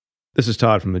This is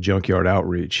Todd from the Junkyard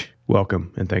Outreach.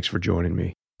 Welcome, and thanks for joining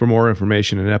me. For more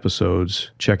information and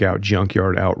episodes, check out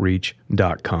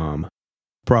junkyardoutreach.com.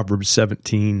 Proverbs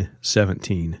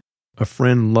 17:17. A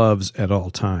friend loves at all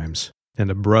times, and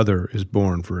a brother is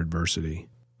born for adversity.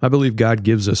 I believe God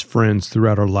gives us friends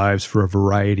throughout our lives for a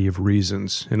variety of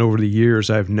reasons, and over the years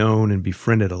I've known and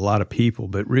befriended a lot of people,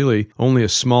 but really only a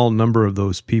small number of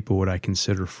those people would I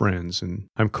consider friends, and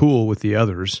I'm cool with the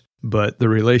others. But the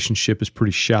relationship is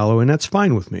pretty shallow, and that's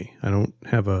fine with me. I don't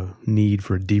have a need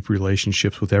for deep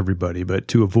relationships with everybody, but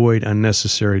to avoid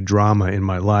unnecessary drama in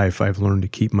my life, I've learned to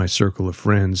keep my circle of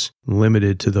friends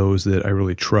limited to those that I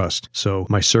really trust. So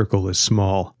my circle is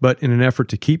small. But in an effort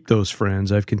to keep those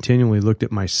friends, I've continually looked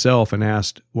at myself and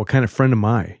asked, what kind of friend am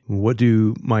I? What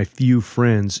do my few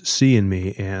friends see in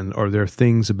me? And are there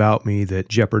things about me that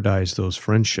jeopardize those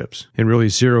friendships? And really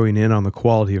zeroing in on the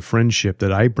quality of friendship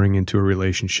that I bring into a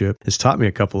relationship has taught me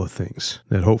a couple of things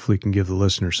that hopefully can give the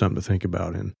listener something to think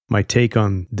about. And my take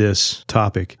on this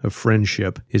topic of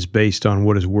friendship is based on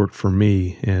what has worked for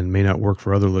me and may not work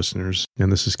for other listeners. And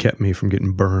this has kept me from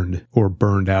getting burned or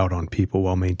burned out on people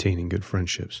while maintaining good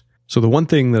friendships. So the one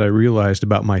thing that I realized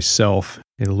about myself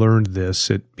and learned this,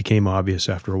 it became obvious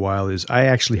after a while, is I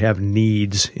actually have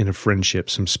needs in a friendship,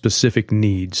 some specific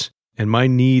needs. And my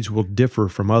needs will differ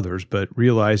from others, but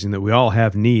realizing that we all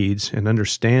have needs and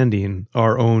understanding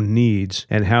our own needs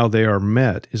and how they are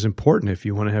met is important if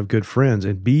you want to have good friends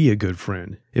and be a good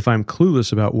friend. If I'm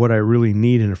clueless about what I really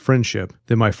need in a friendship,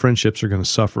 then my friendships are going to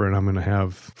suffer and I'm going to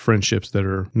have friendships that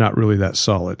are not really that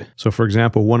solid. So for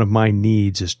example, one of my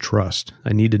needs is trust.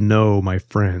 I need to know my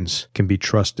friends can be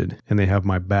trusted and they have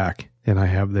my back. And I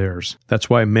have theirs. That's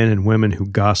why men and women who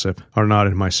gossip are not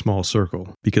in my small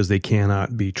circle, because they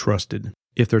cannot be trusted.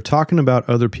 If they're talking about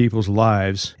other people's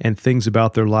lives and things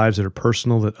about their lives that are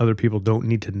personal that other people don't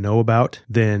need to know about,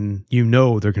 then you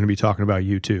know they're going to be talking about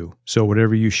you too. So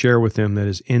whatever you share with them that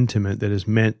is intimate, that is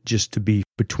meant just to be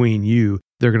between you,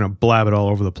 they're going to blab it all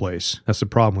over the place. That's the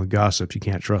problem with gossip. You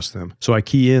can't trust them. So I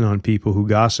key in on people who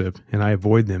gossip and I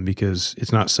avoid them because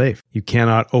it's not safe. You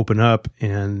cannot open up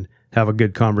and have a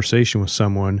good conversation with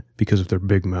someone because of their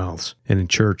big mouths. And in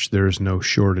church, there is no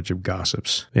shortage of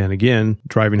gossips. And again,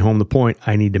 driving home the point,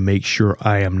 I need to make sure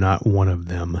I am not one of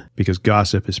them because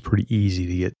gossip is pretty easy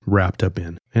to get wrapped up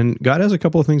in. And God has a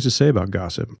couple of things to say about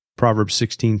gossip. Proverbs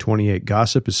 16:28,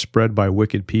 gossip is spread by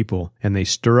wicked people, and they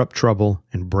stir up trouble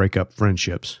and break up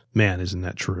friendships. Man, isn't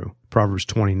that true? Proverbs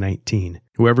 20:19,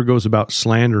 whoever goes about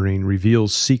slandering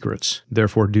reveals secrets,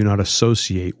 therefore do not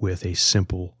associate with a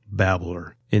simple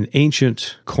babbler. In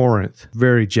ancient Corinth,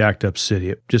 very jacked up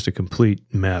city, just a complete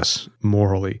mess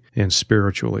morally and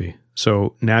spiritually.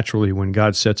 So naturally, when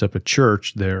God sets up a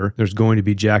church there's going to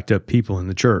be jacked up people in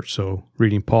the church. So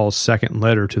reading Paul's second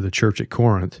letter to the church at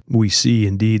Corinth, we see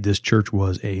indeed this church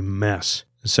was a mess.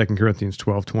 2 Corinthians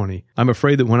 12:20. I'm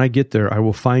afraid that when I get there, I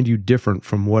will find you different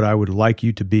from what I would like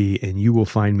you to be, and you will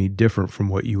find me different from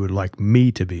what you would like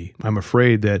me to be. I'm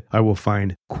afraid that I will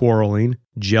find quarreling,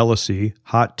 jealousy,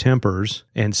 hot tempers,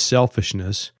 and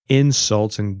selfishness,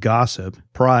 insults and gossip,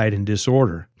 pride and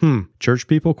disorder. Church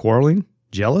people quarreling,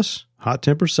 jealous, hot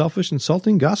tempered, selfish,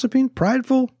 insulting, gossiping,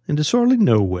 prideful, and disorderly?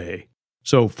 No way.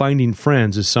 So finding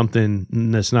friends is something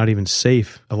that's not even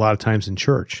safe a lot of times in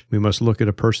church. We must look at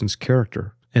a person's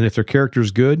character. And if their character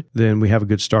is good, then we have a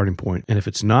good starting point. And if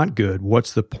it's not good,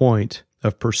 what's the point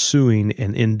of pursuing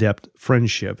an in-depth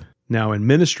friendship? Now, in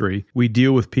ministry, we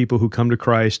deal with people who come to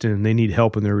Christ and they need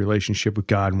help in their relationship with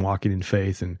God and walking in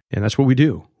faith. And that's what we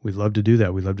do. We love to do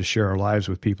that. We love to share our lives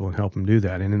with people and help them do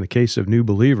that. And in the case of new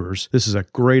believers, this is a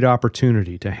great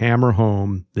opportunity to hammer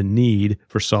home the need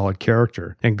for solid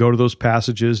character and go to those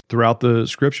passages throughout the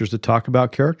scriptures that talk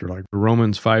about character, like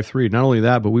Romans 5:3. Not only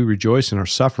that, but we rejoice in our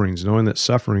sufferings, knowing that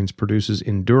sufferings produces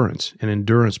endurance, and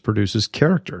endurance produces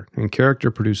character, and character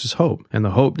produces hope. And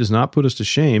the hope does not put us to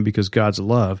shame because God's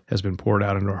love has been poured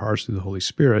out into our hearts through the Holy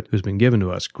Spirit who's been given to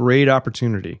us. Great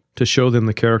opportunity to show them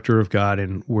the character of God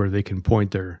and where they can point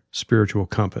their spiritual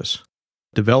compass.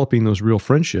 Developing those real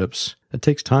friendships, it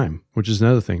takes time, which is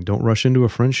another thing. Don't rush into a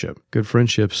friendship. Good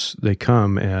friendships, they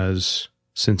come as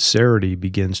sincerity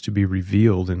begins to be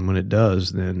revealed, and when it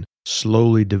does, then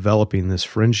slowly developing this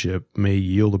friendship may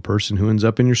yield a person who ends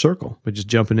up in your circle. But just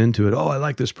jumping into it, oh, I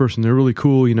like this person, they're really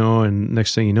cool, and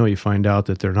next thing you know, you find out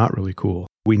that they're not really cool.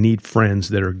 We need friends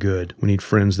that are good. We need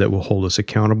friends that will hold us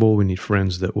accountable. We need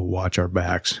friends that will watch our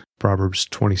backs. Proverbs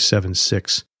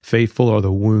 27:6. Faithful are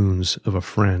the wounds of a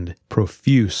friend.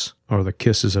 Profuse are the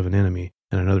kisses of an enemy.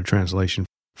 And another translation,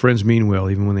 Friends mean well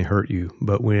even when they hurt you,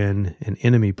 but when an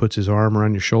enemy puts his arm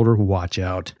around your shoulder, watch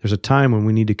out. There's a time when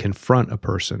we need to confront a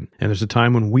person, and there's a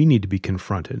time when we need to be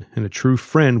confronted. And a true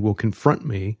friend will confront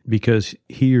me because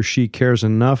he or she cares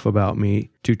enough about me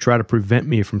to try to prevent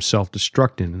me from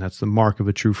self-destructing, and that's the mark of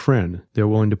a true friend. They're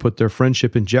willing to put their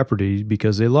friendship in jeopardy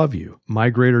because they love you.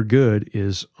 My greater good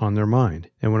is on their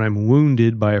mind. And when I'm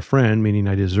wounded by a friend, meaning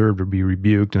I deserve to be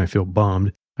rebuked and I feel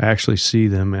bummed, I actually see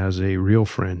them as a real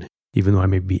friend, even though I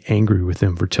may be angry with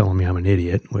them for telling me I'm an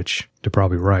idiot, which they're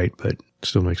probably right, but it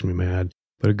still makes me mad.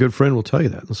 But a good friend will tell you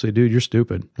that. They'll say, dude, you're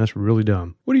stupid. That's really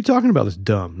dumb. What are you talking about that's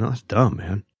dumb? No, that's dumb,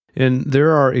 man. And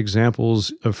there are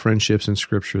examples of friendships in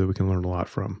Scripture that we can learn a lot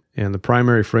from. And the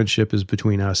primary friendship is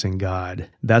between us and God.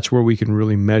 That's where we can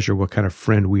really measure what kind of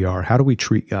friend we are. How do we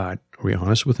treat God? Are we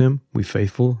honest with Him? Are we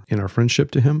faithful in our friendship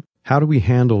to Him? How do we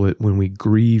handle it when we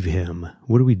grieve Him?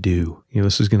 What do we do?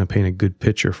 This is going to paint a good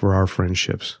picture for our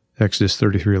friendships. Exodus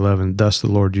 33:11, thus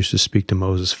the Lord used to speak to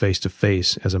Moses face to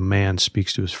face as a man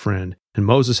speaks to his friend. And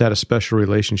Moses had a special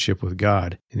relationship with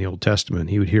God in the Old Testament.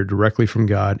 He would hear directly from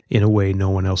God in a way no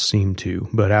one else seemed to.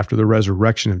 But after the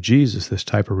resurrection of Jesus, this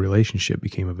type of relationship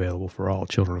became available for all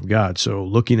children of God. So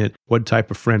looking at what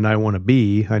type of friend I want to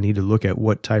be, I need to look at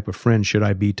what type of friend should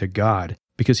I be to God,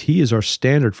 because He is our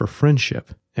standard for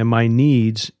friendship. And my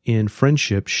needs in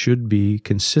friendship should be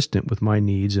consistent with my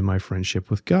needs in my friendship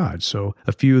with God. So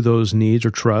a few of those needs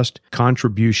are trust,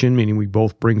 contribution, meaning we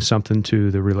both bring something to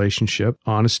the relationship,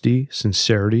 honesty,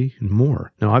 sincerity, and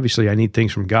more. Now, obviously, I need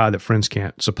things from God that friends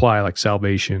can't supply, like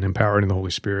salvation, empowering the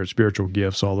Holy Spirit, spiritual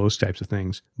gifts, all those types of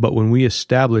things. But when we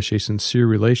establish a sincere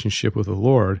relationship with the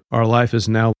Lord, our life is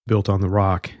now built on the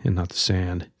rock and not the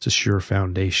sand. It's a sure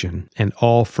foundation. And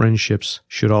all friendships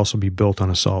should also be built on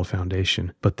a solid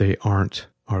foundation. But they aren't,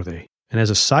 are they? And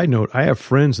as a side note, I have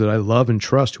friends that I love and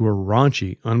trust who are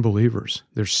raunchy unbelievers.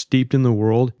 They're steeped in the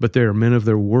world, but they are men of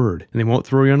their word. And they won't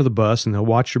throw you under the bus, and they'll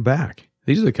watch your back.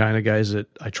 These are the kind of guys that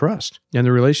I trust. And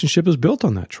the relationship is built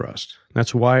on that trust.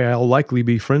 That's why I'll likely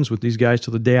be friends with these guys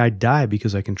till the day I die,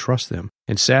 because I can trust them.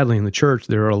 And sadly, in the church,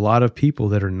 there are a lot of people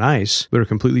that are nice, but are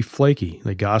completely flaky.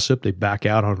 They gossip, they back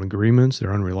out on agreements,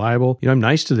 they're unreliable. I'm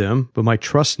nice to them, but my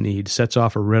trust need sets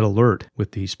off a red alert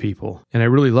with these people. And I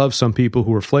really love some people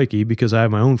who are flaky because I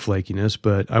have my own flakiness,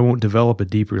 but I won't develop a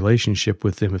deep relationship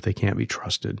with them if they can't be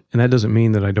trusted. And that doesn't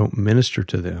mean that I don't minister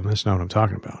to them. That's not what I'm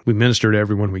talking about. We minister to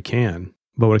everyone we can.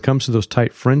 But when it comes to those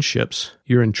tight friendships,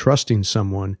 you're entrusting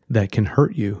someone that can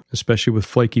hurt you, especially with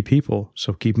flaky people.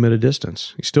 So keep them at a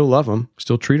distance. You still love them,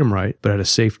 still treat them right, but at a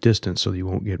safe distance so that you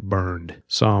won't get burned.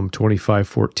 Psalm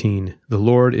 25:14, the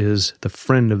Lord is the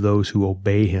friend of those who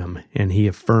obey Him, and He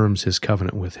affirms His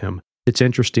covenant with him. It's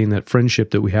interesting that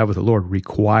friendship that we have with the Lord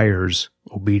requires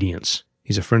obedience.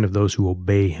 He's a friend of those who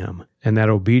obey Him. And that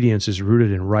obedience is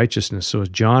rooted in righteousness. So as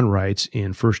John writes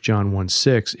in 1 John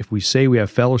 1:6, if we say we have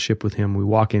fellowship with Him, we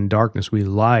walk in darkness, we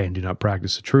lie and do not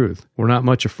practice the truth. We're not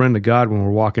much a friend of God when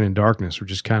we're walking in darkness. We're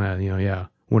just kind of,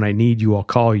 when I need you, I'll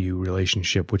call you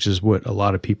relationship, which is what a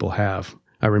lot of people have.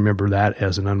 I remember that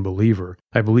as an unbeliever.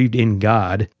 I believed in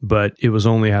God, but it was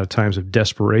only out of times of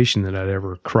desperation that I'd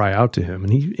ever cry out to Him.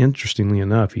 And He, interestingly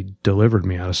enough, He delivered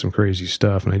me out of some crazy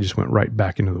stuff, and I just went right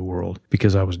back into the world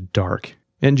because I was dark.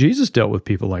 And Jesus dealt with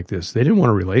people like this. They didn't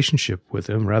want a relationship with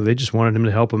Him. Rather, they just wanted Him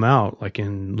to help them out. Like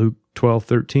in Luke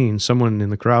 12:13, someone in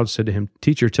the crowd said to Him,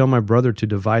 "Teacher, tell my brother to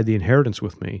divide the inheritance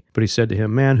with me." But He said to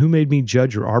him, "Man, who made me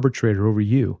judge or arbitrator over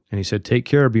you?" And He said, "Take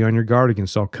care, be on your guard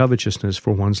against all covetousness,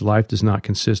 for one's life does not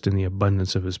consist in the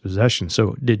abundance of his possessions."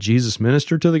 So did Jesus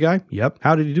minister to the guy? Yep.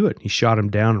 How did He do it? He shot him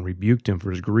down and rebuked him for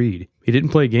his greed. He didn't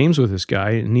play games with this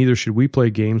guy, and neither should we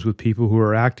play games with people who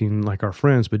are acting like our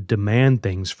friends, but demand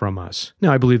things from us.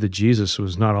 Now, I believe that Jesus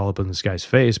was not all up in this guy's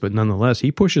face, but nonetheless,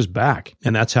 He pushes back,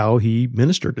 and that's how He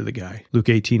ministered to the guy. Luke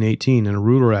 18:18, and a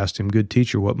ruler asked Him, "Good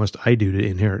teacher, what must I do to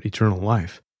inherit eternal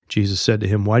life?" Jesus said to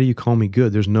him, "Why do you call me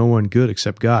good? There's no one good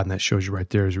except God." And that shows you right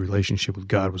there his relationship with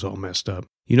God was all messed up.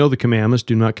 You know the commandments: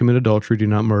 do not commit adultery, do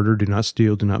not murder, do not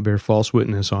steal, do not bear false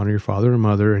witness, honor your father and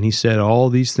mother. And He said, "All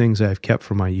these things I have kept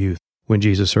from my youth." When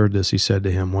Jesus heard this, He said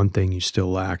to him, "One thing you still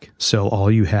lack. Sell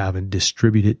all you have and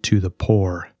distribute it to the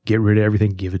poor. Get rid of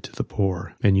everything, give it to the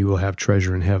poor, and you will have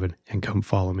treasure in heaven, and come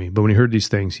follow me." But when He heard these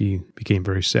things, He became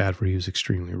very sad, for he was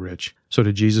extremely rich. So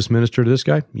did Jesus minister to this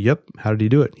guy? Yep. How did He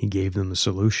do it? He gave them the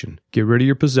solution. Get rid of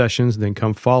your possessions, then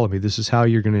come follow me. This is how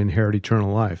you're going to inherit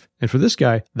eternal life. And for this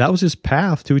guy, that was his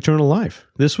path to eternal life.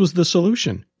 This was the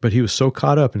solution. But he was so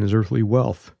caught up in his earthly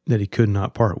wealth that he could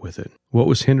not part with it. What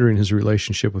was hindering his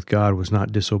relationship with God was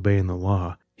not disobeying the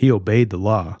law. He obeyed the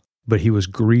law, but he was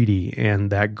greedy, and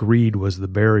that greed was the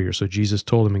barrier. So Jesus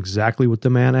told him exactly what the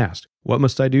man asked. What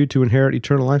must I do to inherit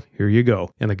eternal life? Here you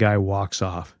go. And the guy walks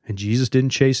off. And Jesus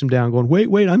didn't chase him down going,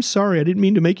 wait, I'm sorry. I didn't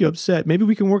mean to make you upset. Maybe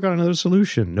we can work on another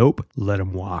solution. Nope. Let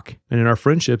him walk. And in our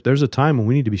friendship, there's a time when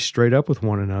we need to be straight up with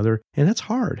one another. And that's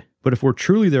hard. But if we're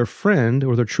truly their friend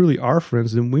or they're truly our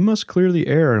friends, then we must clear the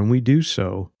air, and we do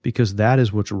so because that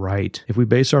is what's right. If we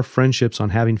base our friendships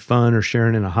on having fun or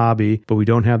sharing in a hobby, but we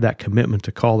don't have that commitment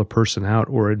to call the person out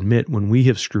or admit when we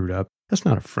have screwed up, that's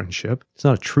not a friendship. It's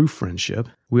not a true friendship.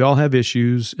 We all have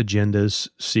issues, agendas,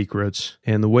 secrets,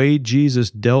 and the way Jesus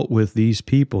dealt with these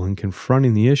people in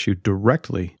confronting the issue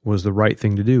directly was the right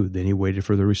thing to do. Then he waited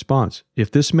for the response. If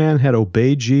this man had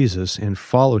obeyed Jesus and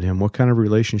followed him, what kind of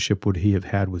relationship would he have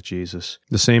had with Jesus?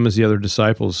 The same as the other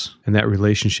disciples, and that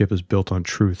relationship is built on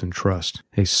truth and trust,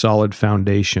 a solid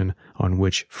foundation on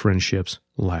which friendships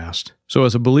last. So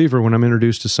as a believer, when I'm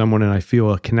introduced to someone and I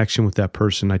feel a connection with that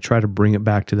person, I try to bring it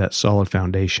back to that solid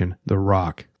foundation, the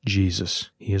rock,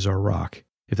 Jesus. He is our rock.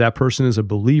 If that person is a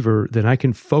believer, then I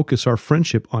can focus our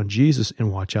friendship on Jesus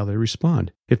and watch how they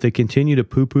respond. If they continue to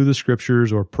poo-poo the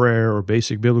scriptures or prayer or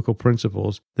basic biblical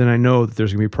principles, then I know that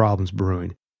there's going to be problems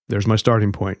brewing. There's my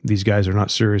starting point. These guys are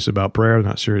not serious about prayer,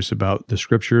 not serious about the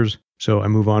scriptures. So I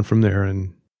move on from there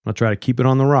and I'll try to keep it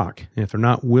on the rock. And if they're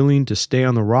not willing to stay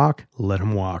on the rock, let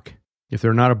them walk. If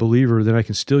they're not a believer, then I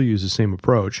can still use the same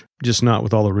approach, just not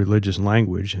with all the religious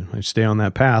language. I stay on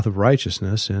that path of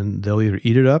righteousness, and they'll either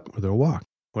eat it up or they'll walk.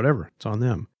 Whatever, it's on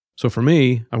them. So for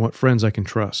me, I want friends I can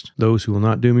trust, those who will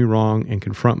not do me wrong and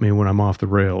confront me when I'm off the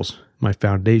rails. My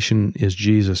foundation is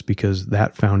Jesus because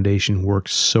that foundation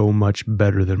works so much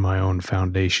better than my own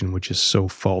foundation, which is so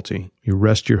faulty. You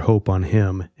rest your hope on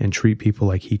him and treat people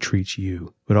like he treats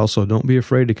you. But also don't be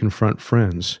afraid to confront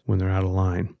friends when they're out of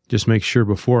line. Just make sure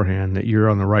beforehand that you're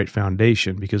on the right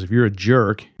foundation, because if you're a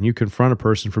jerk and you confront a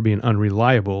person for being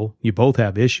unreliable, you both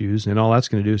have issues, and all that's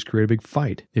going to do is create a big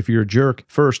fight. If you're a jerk,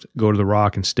 first go to the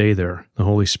rock and stay there. The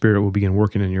Holy Spirit will begin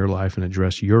working in your life and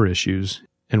address your issues.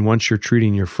 And once you're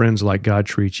treating your friends like God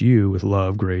treats you, with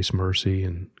love, grace, mercy,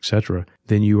 and etc.,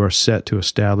 then you are set to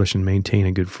establish and maintain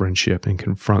a good friendship and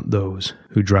confront those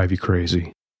who drive you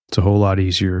crazy. It's a whole lot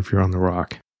easier if you're on the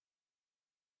rock.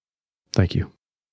 Thank you.